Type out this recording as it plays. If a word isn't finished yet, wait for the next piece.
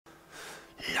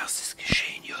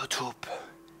YouTube,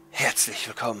 herzlich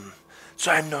willkommen zu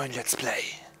einem neuen Let's Play.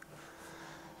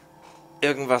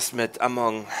 Irgendwas mit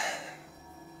Among.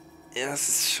 Ja, es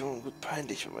ist schon gut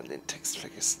peinlich, wenn man den Text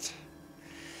vergisst.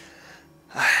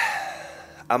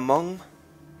 Among.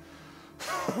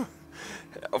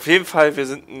 Auf jeden Fall, wir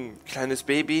sind ein kleines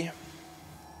Baby.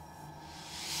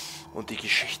 Und die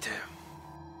Geschichte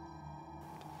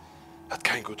hat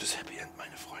kein gutes Happy End,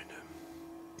 meine Freunde.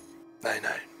 Nein,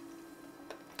 nein.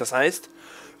 Das heißt,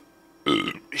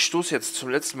 ich stoße jetzt zum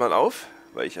letzten Mal auf,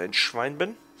 weil ich ein Schwein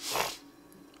bin.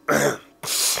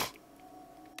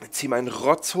 Ich ziehe meinen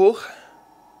Rotz hoch.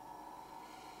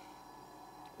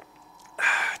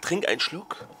 Trink einen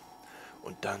Schluck.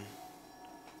 Und dann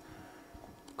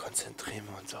konzentrieren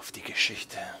wir uns auf die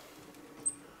Geschichte.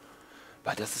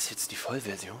 Weil das ist jetzt die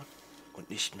Vollversion und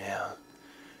nicht mehr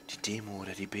die Demo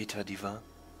oder die Beta, die war.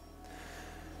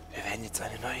 Wir werden jetzt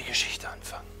eine neue Geschichte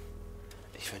anfangen.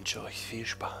 Ich wünsche euch viel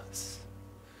Spaß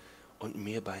und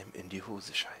mir beim in die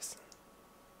Hose scheißen.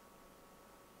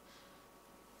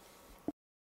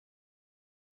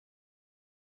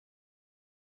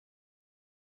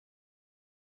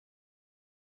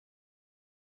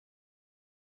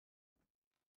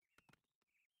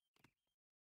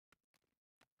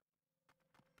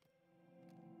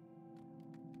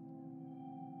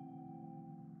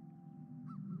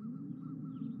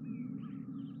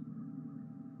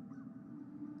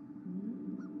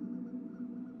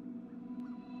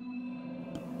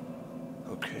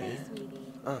 Okay. Hey,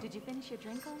 sweetie. Did you finish your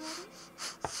drink already?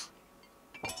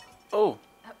 Oh,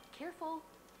 Careful.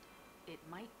 It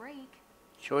might break.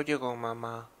 Entschuldigung,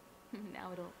 Mama.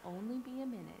 Now it'll only be a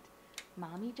minute.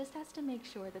 Mommy just has to make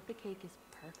sure that the cake is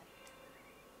perfect.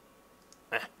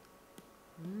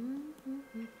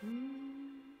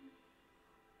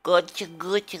 Gotcha. Kann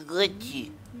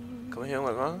man hier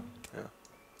irgendwas machen? Ja.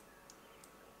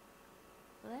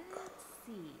 Let's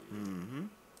see.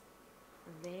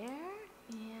 There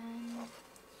and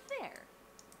there.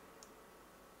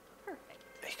 Perfect.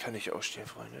 Ich kann nicht ausstehen,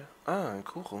 Freunde. Ah, ein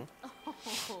Kuchen.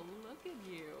 Oh, look at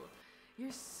you.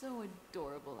 You're so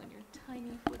adorable in your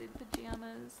tiny footed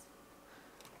pajamas.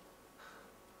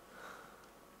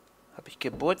 Hab ich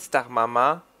Geburtstag,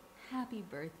 Mama? Happy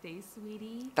birthday,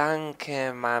 sweetie.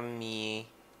 Danke, Mami.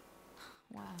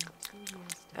 Wow, 2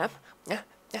 years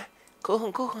Ja,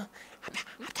 Kuchen.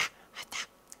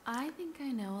 I think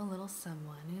I know a little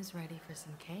someone who's ready for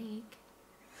some cake.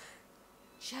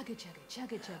 Chugga chugga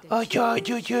chugga chugga. Oh, ja.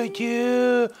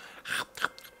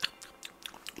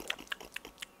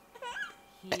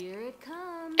 Here it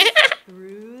comes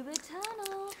through the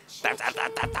tunnel.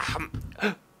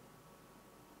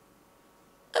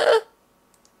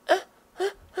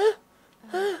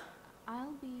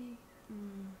 I'll be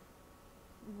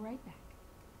right back.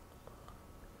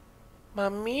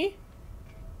 Mami?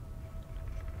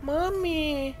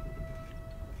 Mami?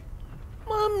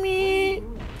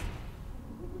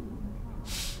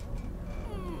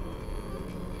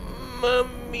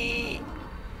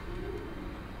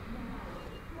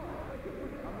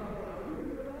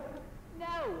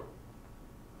 No.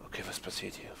 Okay, was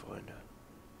passiert hier, Freunde?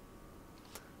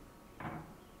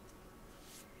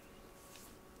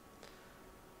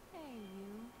 Hey,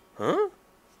 you. Hä?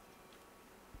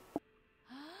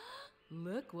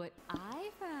 Look what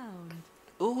I found.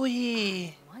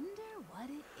 Ui. Wonder what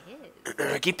it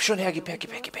is. Gib schon her, gib her.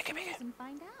 And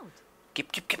find out. Gib.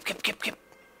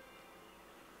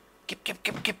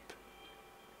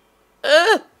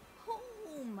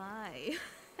 Oh my.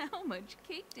 How much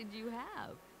cake did you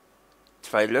have?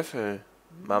 2 Löffel,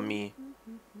 Mami.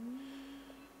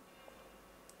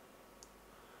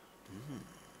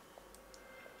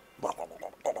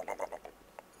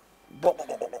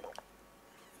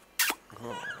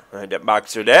 Das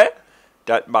magst du, ne?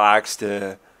 Das magst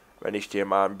du. Wenn ich dir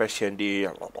mal ein bisschen die...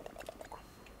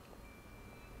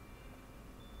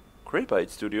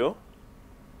 Krillbite Studio?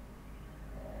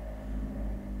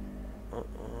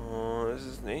 Oh, das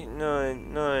ist nicht...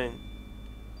 Nein.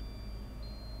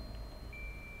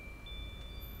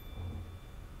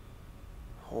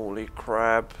 Holy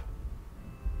crap.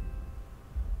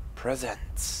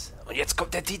 Presents. Und jetzt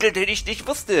kommt der Titel, den ich nicht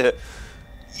wusste.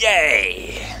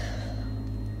 Yay!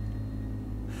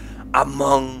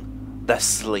 Among the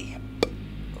Sleep.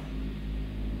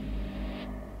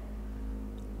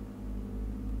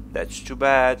 That's too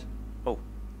bad. Oh.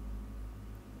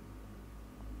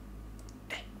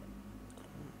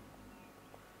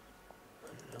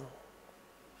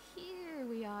 Here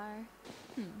we are.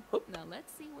 Now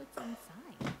let's see what's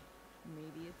inside.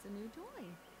 Maybe it's a new toy.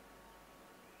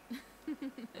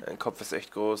 Dein Kopf ist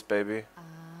echt groß, Baby.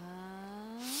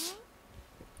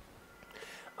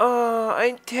 Oh,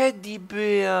 ein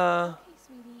Teddybär. Hey,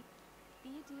 sweetie. Be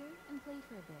a dear and play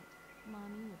for a bit.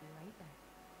 Mommy will be right back.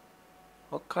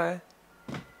 Okay.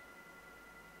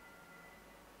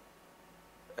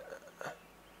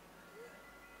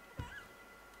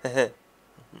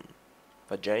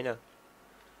 Vagina.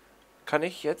 Kann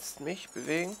ich jetzt mich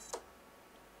bewegen?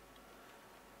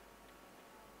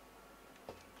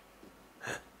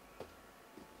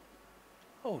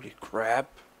 Holy crap.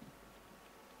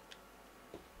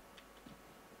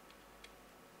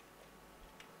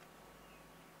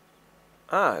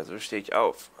 Ah, also stehe ich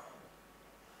auf.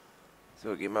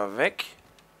 So, geh mal weg.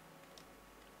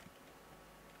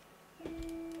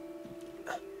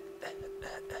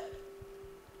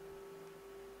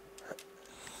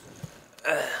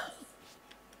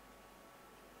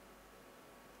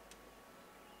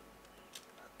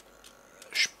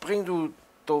 Spring, du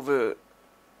doofe...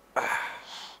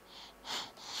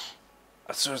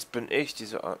 Achso, das bin ich,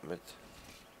 diese Art mit.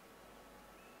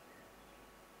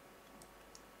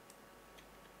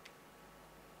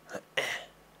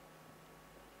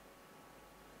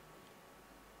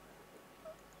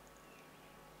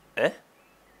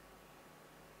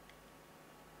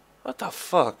 What the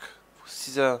fuck? Wo ist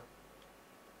dieser...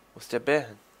 Wo ist der Bär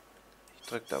hin? Ich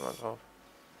drück da mal drauf.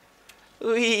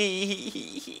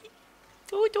 Ui.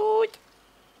 Tut.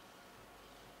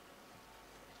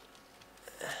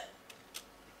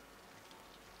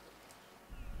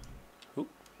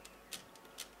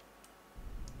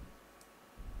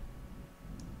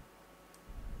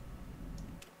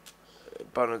 Wir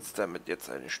bauen uns damit jetzt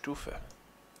eine Stufe.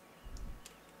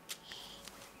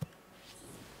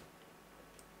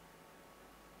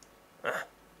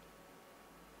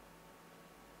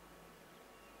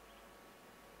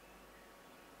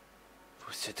 Wo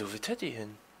ist der doofe Teddy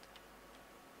hin?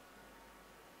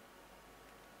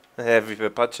 Wie wir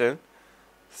patscheln.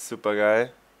 Super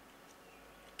geil.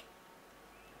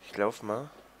 Ich lauf mal.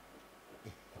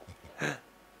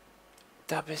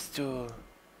 Da bist du.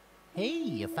 Hey,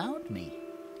 you found me.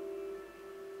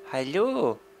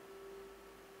 Hallo.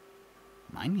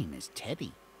 My name is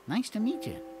Teddy. Nice to meet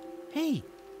you. Hey,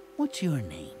 what's your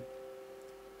name?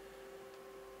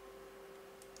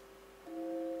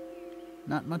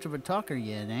 Not much of a talker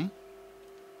yet, eh?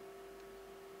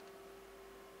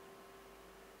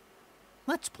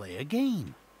 Let's play a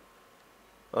game.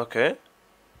 Okay.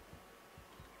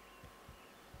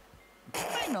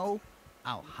 I know.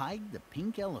 I'll hide the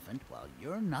pink elephant while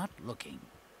you're not looking.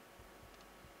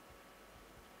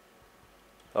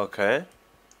 Okay.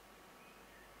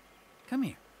 Come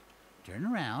here. Turn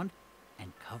around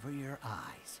and cover your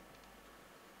eyes.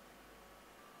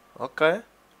 Okay.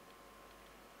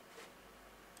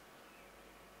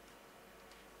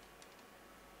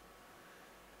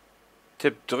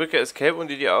 Tipp, drücke Escape, um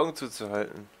dir die Augen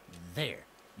zuzuhalten. There.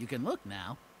 You can look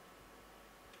now.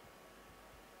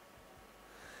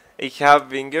 Ich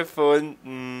habe ihn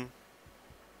gefunden.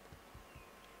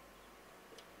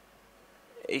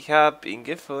 Ich habe ihn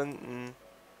gefunden.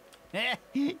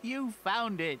 You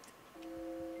found it.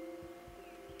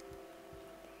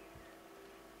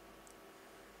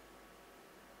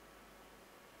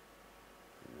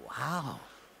 Wow.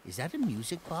 Is that a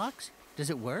music box? Does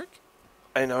it work?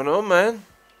 I don't know, man.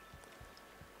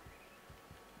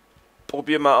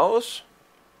 Probier mal aus.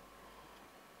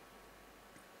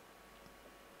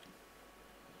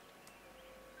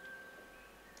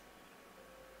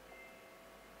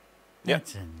 Ja.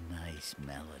 That's a nice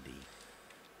melody.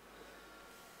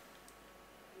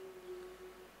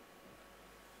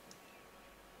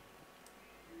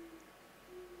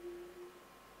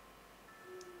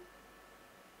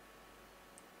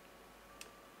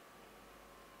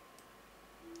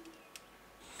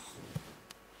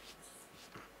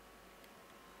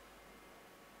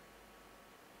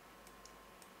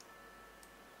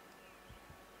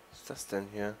 Was ist das denn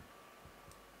hier?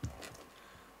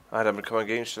 Ah, damit kann man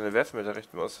Gegenstände werfen mit der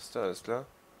rechten Maustaste, alles klar.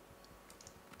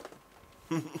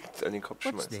 An den Kopf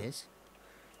What's schmeißen. this?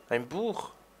 Ein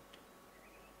Buch.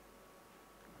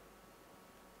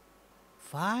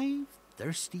 5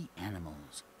 thirsty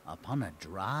animals upon a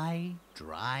dry,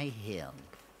 dry hill.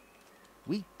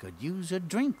 We could use a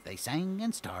drink, they sang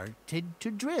and started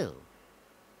to drill.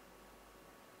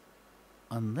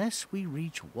 Unless we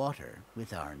reach water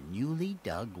with our newly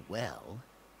dug well,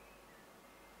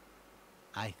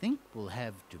 I think we'll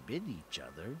have to bid each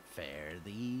other fare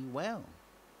thee well.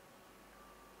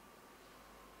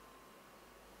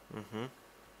 Mhm.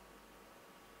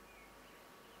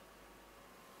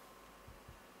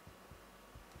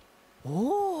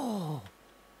 Oh!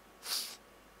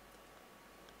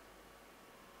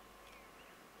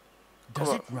 Does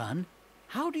Come it run?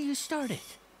 How do you start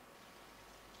it?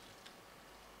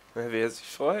 Wie er sich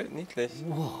freut, niedlich.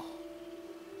 Whoa.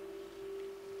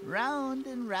 Round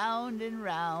and round and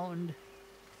round.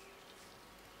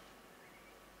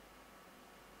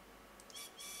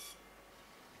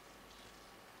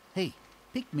 Hey,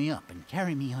 pick me up and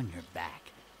carry me on your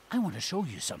back. I want to show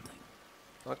you something.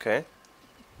 Okay.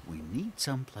 We need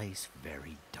someplace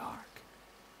very dark.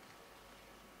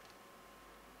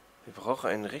 Wir brauchen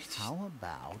einen richtig... How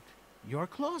about your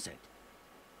closet?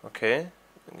 Okay,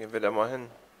 dann gehen wir da mal hin.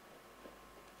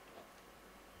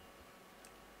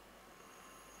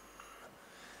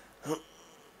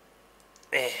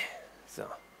 So.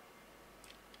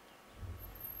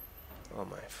 Oh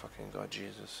my fucking God,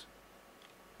 Jesus.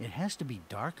 It has to be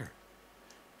darker.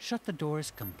 Shut the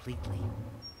doors completely.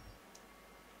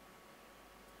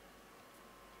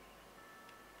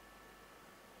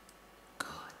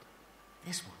 Good.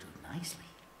 This will do nicely.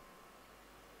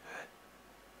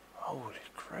 Holy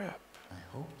crap. I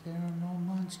hope there are no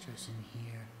monsters in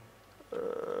here.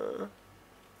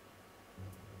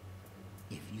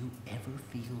 If you ever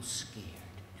feel scared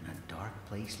in a dark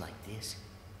place like this,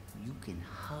 you can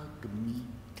hug me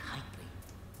tightly.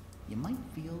 You might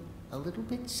feel a little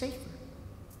bit safer.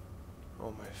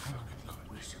 Oh my I don't fucking think God.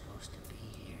 we're supposed to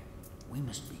be here. We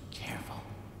must be careful.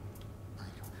 I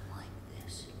don't like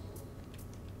this.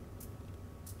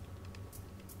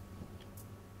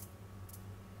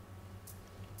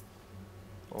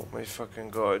 Oh my fucking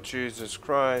God, Jesus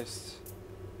Christ.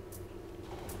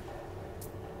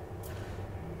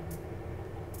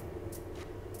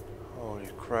 Holy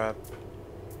crap.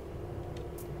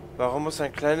 Warum muss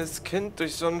ein kleines Kind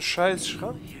durch so einen scheiß You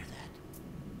Schrank? hear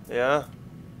that? Ja.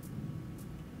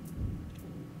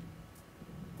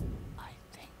 I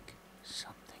think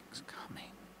something's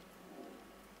coming.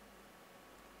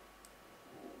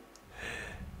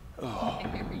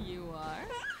 There you are.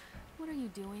 What are you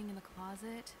doing in the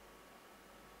closet?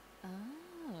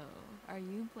 Oh, are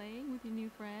you playing with your new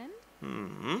friend?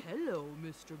 Hmm. Hello,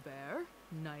 Mr. Bear.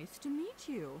 Nice to meet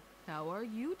you. How are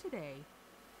you today?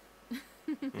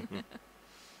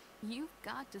 You've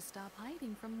got to stop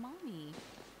hiding from Mommy.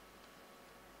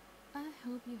 I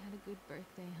hope you had a good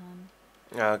birthday, hon.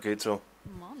 Ja, geht so.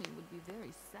 Mommy would be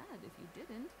very sad if you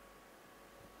didn't.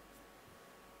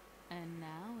 And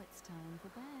now it's time for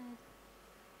bed.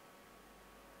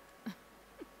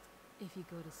 If you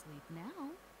go to sleep now,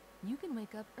 you can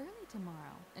wake up early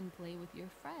tomorrow and play with your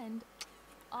friend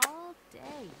all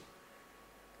day.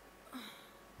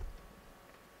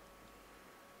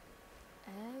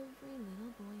 Every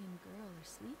little boy and girl are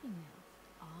sleeping now,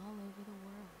 all over the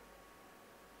world.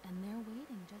 And they're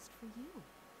waiting just for you.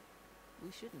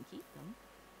 We shouldn't keep them.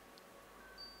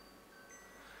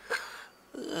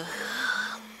 Sweet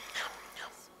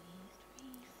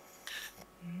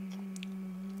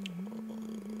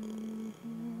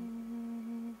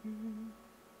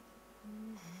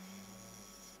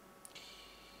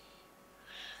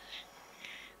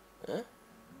Huh?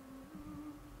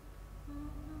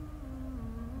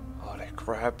 Holy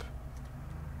crap.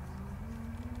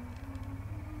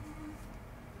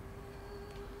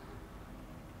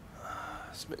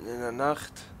 Es ist mitten in der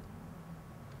Nacht.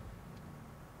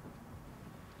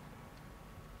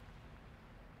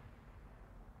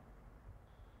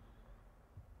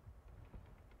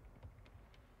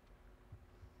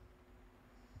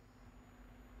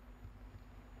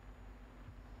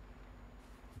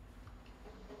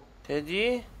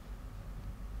 Teddy?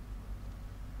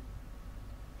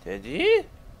 Teddy?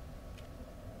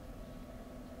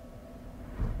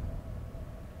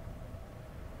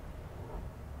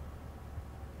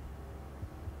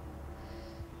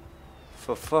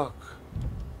 For fuck.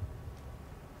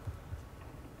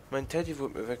 Mein Teddy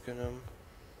wurde mir weggenommen.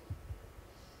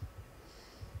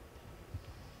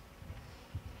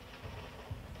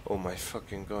 Oh my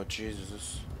fucking God,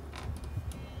 Jesus.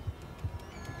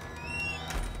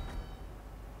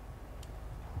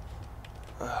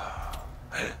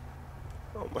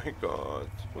 Oh my God.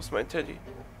 Wo ist mein Teddy?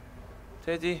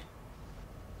 Teddy?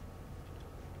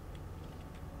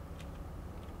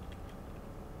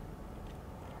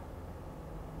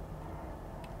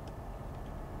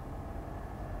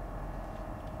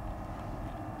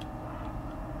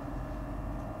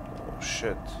 Oh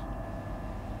shit.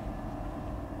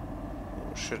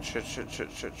 Oh shit, shit, shit,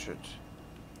 shit, shit, shit.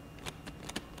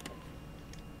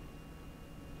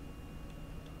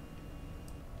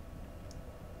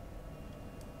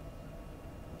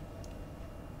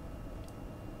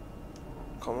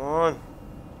 Come on.